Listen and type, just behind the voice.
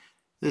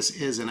This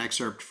is an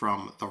excerpt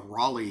from the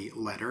Raleigh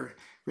Letter,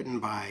 written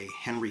by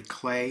Henry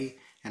Clay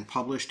and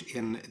published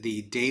in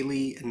the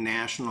Daily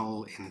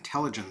National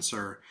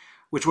Intelligencer,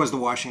 which was the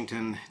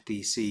Washington,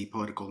 D.C.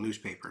 political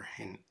newspaper,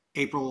 in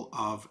April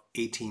of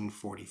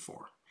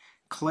 1844.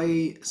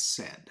 Clay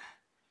said,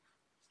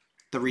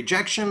 "The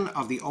rejection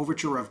of the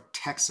overture of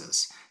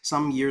Texas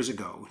some years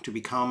ago to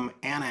become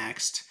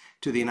annexed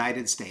to the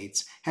United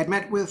States had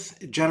met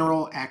with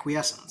general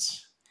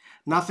acquiescence.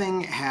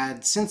 Nothing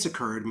had since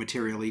occurred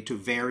materially to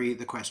vary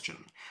the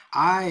question.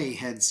 I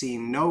had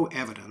seen no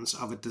evidence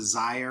of a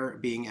desire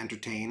being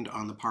entertained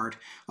on the part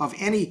of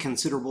any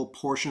considerable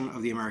portion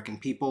of the American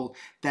people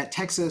that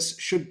Texas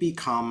should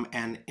become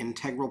an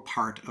integral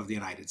part of the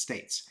United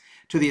States.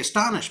 To the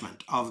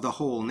astonishment of the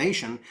whole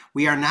nation,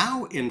 we are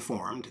now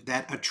informed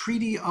that a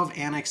treaty of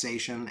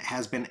annexation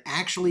has been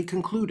actually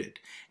concluded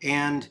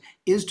and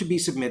is to be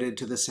submitted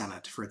to the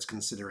Senate for its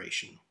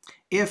consideration.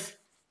 If,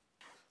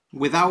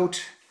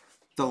 without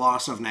the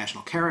loss of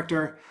national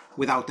character,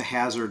 without the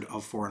hazard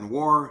of foreign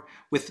war,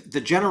 with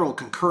the general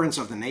concurrence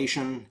of the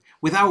nation,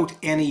 without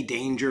any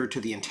danger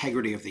to the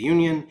integrity of the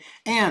Union,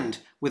 and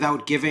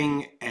without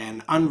giving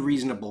an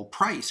unreasonable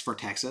price for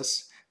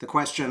Texas, the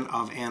question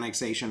of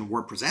annexation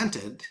were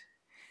presented,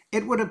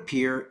 it would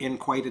appear in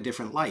quite a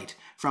different light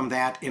from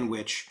that in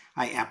which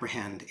I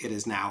apprehend it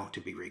is now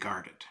to be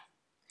regarded.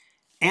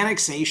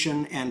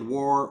 Annexation and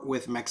war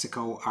with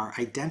Mexico are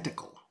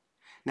identical.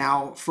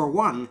 Now, for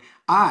one,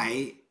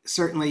 I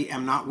certainly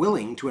am not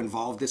willing to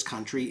involve this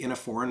country in a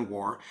foreign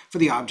war for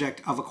the object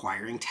of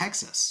acquiring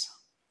Texas.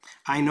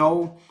 I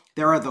know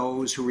there are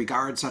those who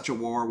regard such a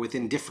war with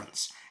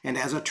indifference and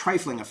as a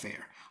trifling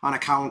affair on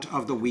account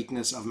of the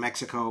weakness of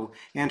Mexico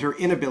and her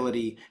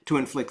inability to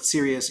inflict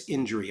serious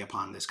injury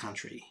upon this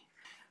country.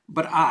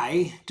 But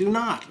I do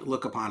not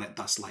look upon it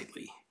thus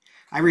lightly.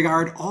 I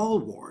regard all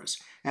wars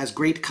as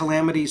great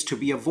calamities to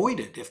be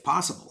avoided if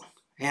possible,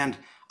 and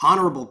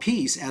honorable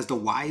peace as the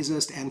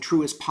wisest and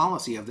truest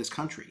policy of this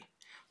country.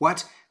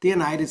 What the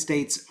United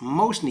States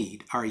most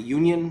need are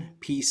union,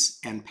 peace,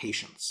 and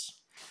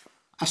patience.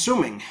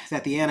 Assuming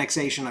that the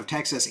annexation of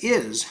Texas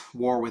is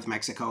war with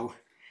Mexico,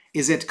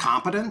 is it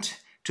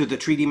competent to the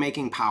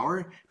treaty-making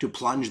power to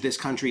plunge this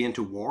country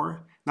into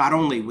war, not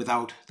only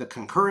without the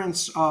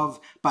concurrence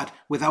of, but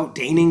without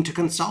deigning to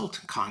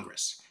consult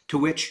Congress, to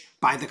which,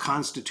 by the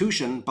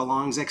Constitution,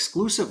 belongs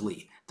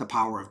exclusively the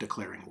power of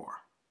declaring war?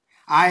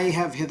 I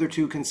have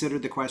hitherto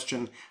considered the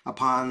question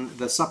upon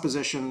the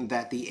supposition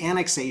that the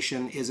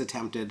annexation is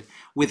attempted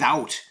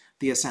without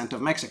the assent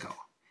of Mexico.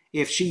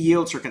 If she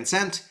yields her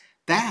consent,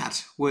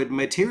 that would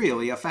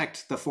materially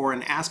affect the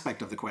foreign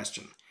aspect of the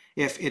question,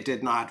 if it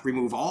did not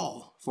remove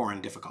all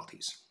foreign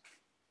difficulties.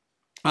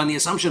 On the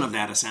assumption of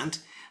that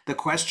assent, the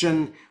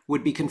question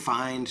would be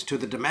confined to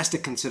the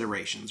domestic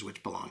considerations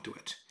which belong to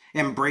it,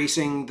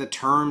 embracing the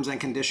terms and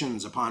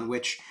conditions upon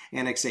which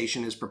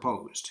annexation is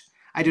proposed.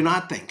 I do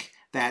not think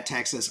that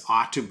Texas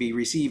ought to be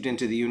received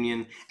into the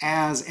Union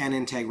as an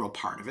integral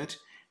part of it,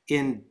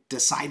 in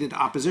decided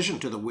opposition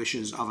to the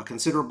wishes of a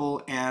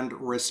considerable and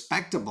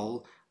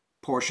respectable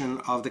portion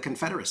of the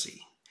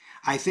Confederacy.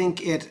 I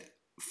think it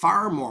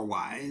far more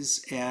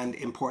wise and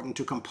important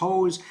to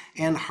compose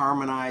and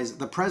harmonize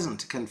the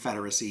present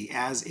Confederacy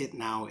as it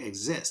now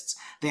exists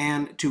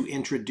than to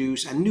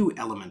introduce a new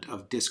element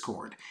of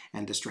discord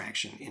and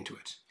distraction into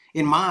it.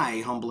 In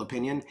my humble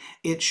opinion,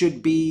 it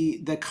should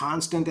be the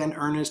constant and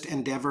earnest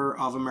endeavor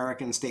of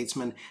American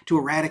statesmen to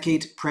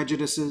eradicate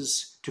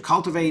prejudices, to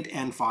cultivate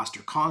and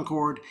foster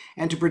concord,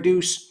 and to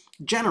produce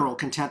general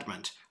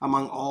contentment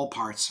among all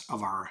parts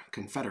of our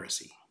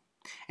Confederacy.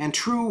 And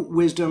true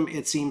wisdom,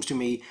 it seems to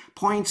me,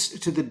 points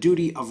to the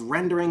duty of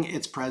rendering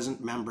its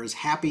present members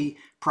happy,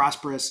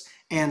 prosperous,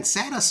 and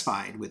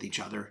satisfied with each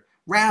other,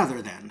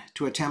 rather than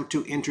to attempt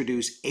to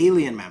introduce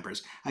alien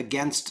members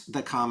against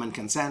the common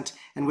consent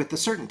and with the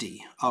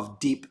certainty of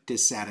deep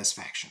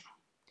dissatisfaction.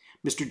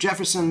 Mr.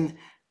 Jefferson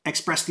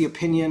expressed the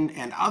opinion,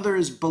 and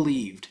others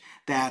believed,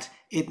 that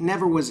it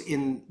never was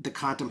in the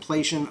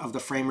contemplation of the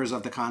framers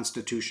of the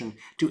Constitution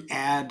to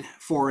add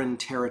foreign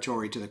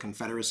territory to the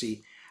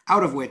Confederacy,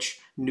 out of which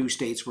new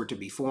states were to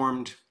be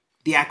formed.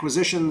 The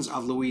acquisitions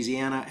of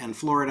Louisiana and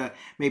Florida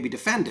may be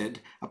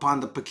defended upon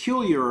the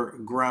peculiar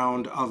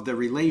ground of the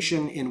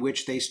relation in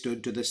which they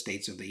stood to the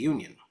states of the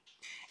Union.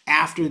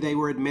 After they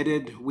were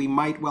admitted, we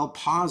might well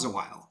pause a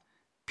while,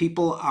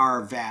 people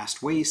our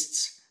vast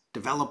wastes,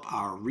 develop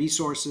our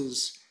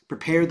resources,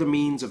 prepare the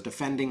means of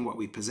defending what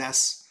we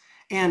possess,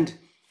 and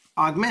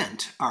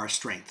augment our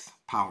strength,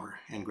 power,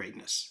 and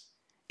greatness.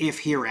 If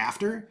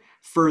hereafter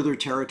further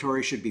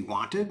territory should be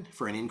wanted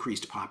for an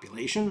increased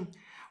population,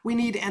 we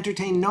need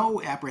entertain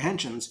no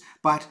apprehensions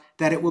but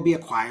that it will be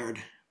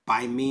acquired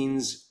by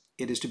means,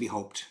 it is to be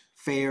hoped,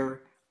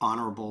 fair,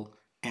 honorable,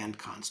 and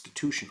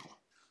constitutional.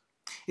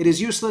 It is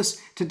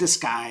useless to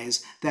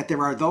disguise that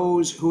there are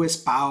those who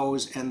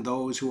espouse and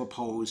those who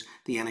oppose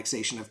the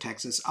annexation of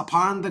Texas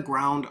upon the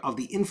ground of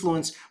the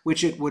influence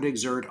which it would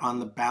exert on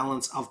the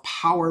balance of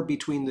power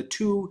between the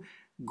two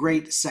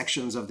great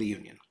sections of the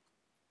Union.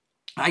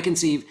 I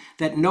conceive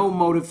that no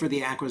motive for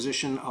the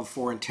acquisition of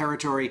foreign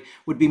territory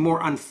would be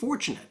more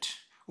unfortunate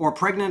or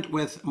pregnant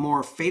with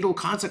more fatal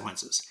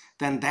consequences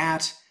than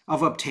that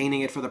of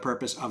obtaining it for the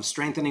purpose of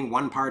strengthening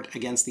one part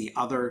against the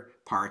other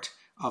part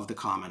of the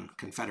common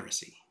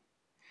confederacy.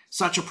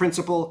 Such a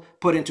principle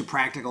put into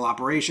practical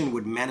operation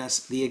would menace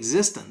the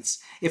existence,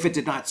 if it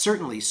did not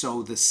certainly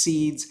sow the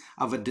seeds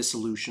of a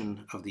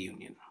dissolution of the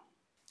Union.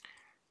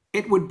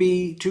 It would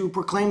be to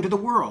proclaim to the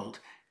world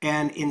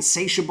an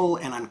insatiable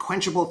and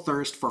unquenchable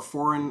thirst for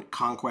foreign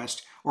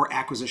conquest or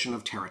acquisition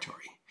of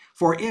territory.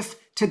 For if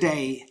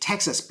today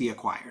Texas be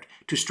acquired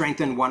to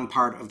strengthen one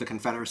part of the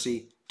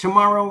Confederacy,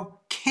 tomorrow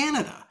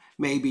Canada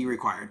may be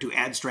required to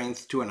add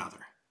strength to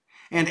another.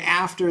 And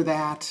after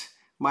that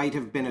might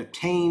have been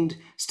obtained,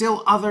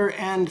 still other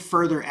and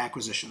further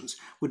acquisitions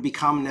would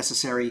become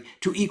necessary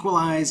to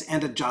equalize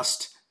and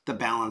adjust the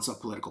balance of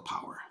political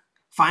power.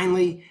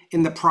 Finally,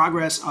 in the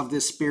progress of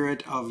this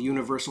spirit of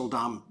universal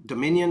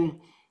dominion,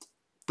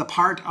 the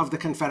part of the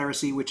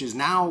Confederacy which is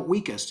now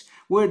weakest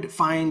would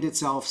find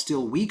itself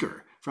still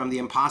weaker from the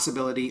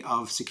impossibility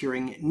of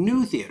securing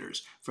new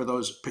theaters for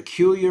those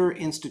peculiar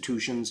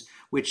institutions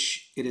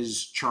which it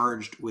is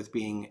charged with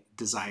being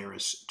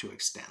desirous to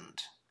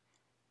extend.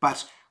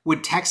 But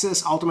would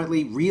Texas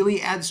ultimately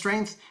really add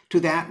strength to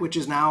that which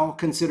is now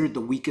considered the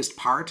weakest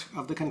part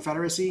of the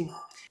Confederacy?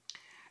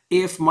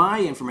 If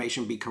my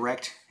information be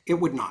correct, it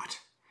would not.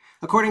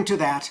 According to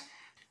that,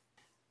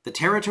 the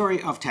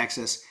territory of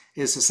Texas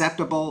is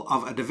susceptible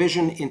of a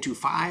division into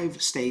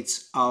 5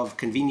 states of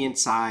convenient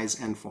size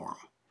and form.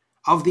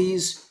 Of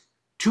these,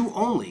 2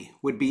 only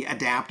would be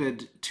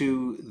adapted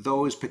to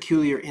those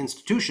peculiar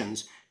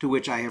institutions to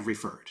which I have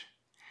referred,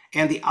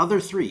 and the other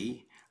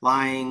 3,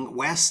 lying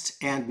west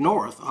and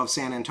north of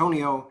San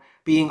Antonio,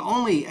 being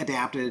only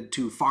adapted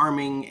to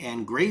farming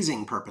and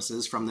grazing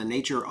purposes from the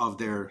nature of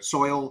their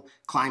soil,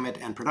 climate,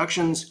 and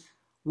productions,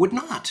 would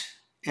not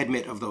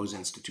admit of those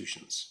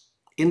institutions.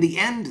 In the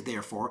end,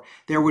 therefore,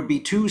 there would be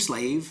 2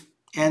 slave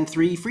and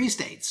 3 free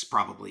states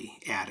probably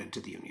added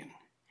to the Union.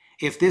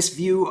 If this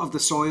view of the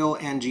soil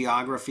and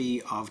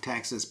geography of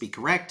Texas be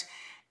correct,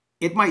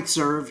 it might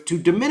serve to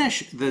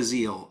diminish the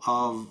zeal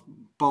of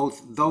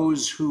both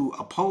those who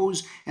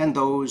oppose and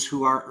those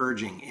who are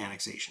urging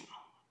annexation.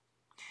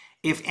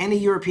 If any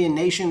European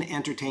nation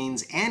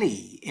entertains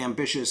any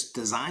ambitious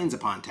designs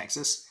upon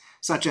Texas,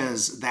 such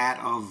as that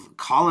of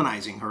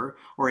colonizing her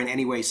or in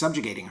any way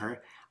subjugating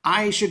her,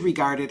 I should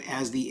regard it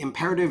as the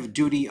imperative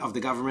duty of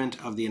the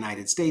government of the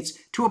United States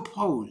to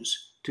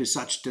oppose to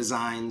such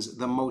designs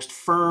the most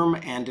firm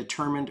and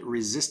determined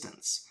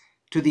resistance,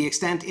 to the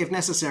extent, if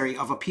necessary,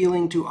 of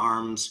appealing to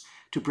arms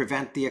to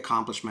prevent the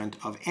accomplishment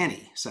of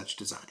any such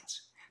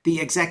designs. The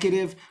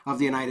executive of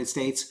the United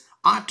States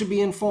ought to be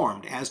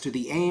informed as to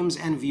the aims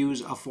and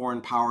views of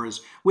foreign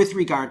powers with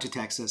regard to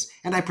Texas,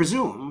 and I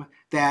presume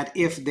that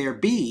if there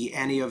be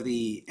any of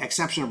the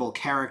exceptionable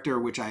character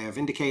which I have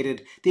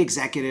indicated, the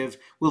executive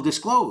will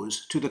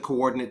disclose to the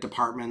coordinate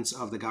departments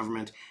of the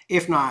government,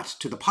 if not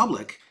to the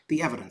public,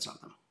 the evidence of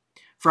them.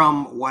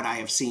 From what I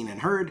have seen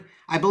and heard,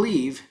 I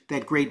believe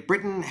that Great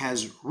Britain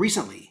has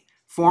recently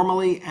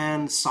formally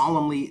and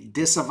solemnly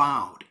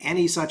disavowed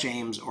any such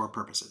aims or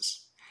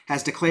purposes,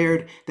 has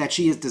declared that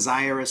she is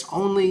desirous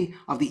only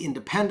of the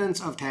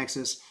independence of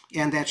Texas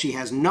and that she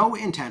has no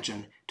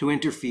intention to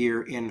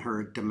interfere in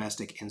her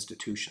domestic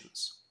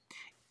institutions.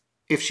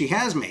 If she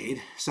has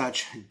made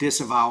such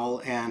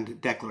disavowal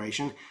and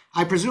declaration,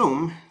 I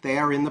presume they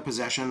are in the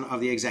possession of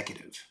the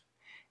executive.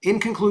 In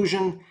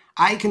conclusion,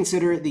 I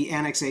consider the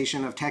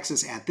annexation of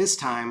Texas at this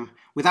time,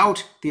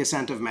 without the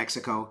assent of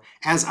Mexico,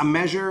 as a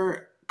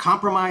measure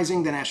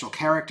compromising the national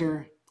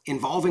character,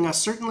 involving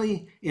us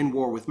certainly in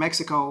war with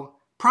Mexico,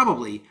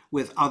 probably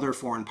with other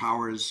foreign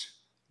powers,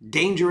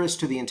 dangerous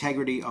to the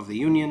integrity of the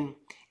Union,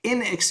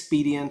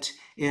 inexpedient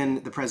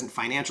in the present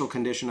financial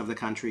condition of the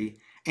country,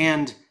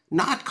 and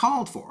not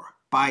called for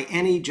by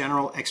any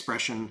general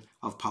expression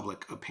of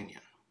public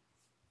opinion.